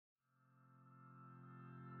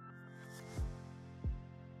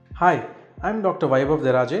Hi, I'm Dr. Vaibhav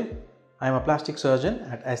Deraje. I'm a plastic surgeon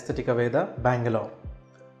at Aesthetica Veda, Bangalore.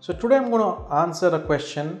 So today I'm going to answer a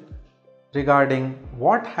question regarding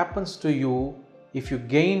what happens to you if you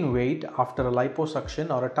gain weight after a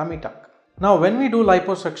liposuction or a tummy tuck. Now when we do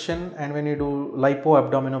liposuction and when we do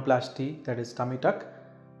lipo-abdominoplasty, that is tummy tuck,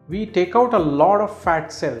 we take out a lot of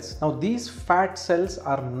fat cells. Now these fat cells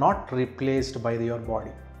are not replaced by your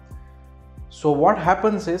body. So what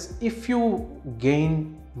happens is, if you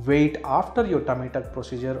gain weight after your tummy tuck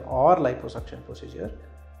procedure or liposuction procedure,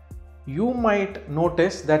 you might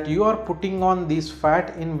notice that you are putting on these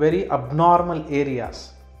fat in very abnormal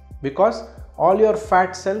areas, because all your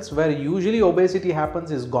fat cells where usually obesity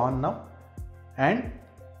happens is gone now, and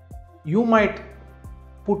you might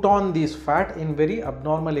put on these fat in very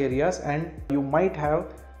abnormal areas, and you might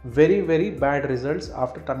have very bad results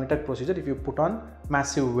after tummy tuck procedure if you put on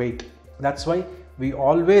massive weight. That's why we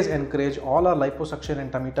always encourage all our liposuction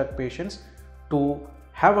and tummy tuck patients to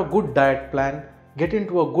have a good diet plan, get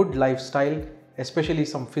into a good lifestyle, especially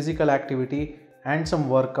some physical activity and some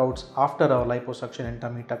workouts after our liposuction and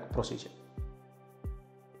tummy tuck procedure.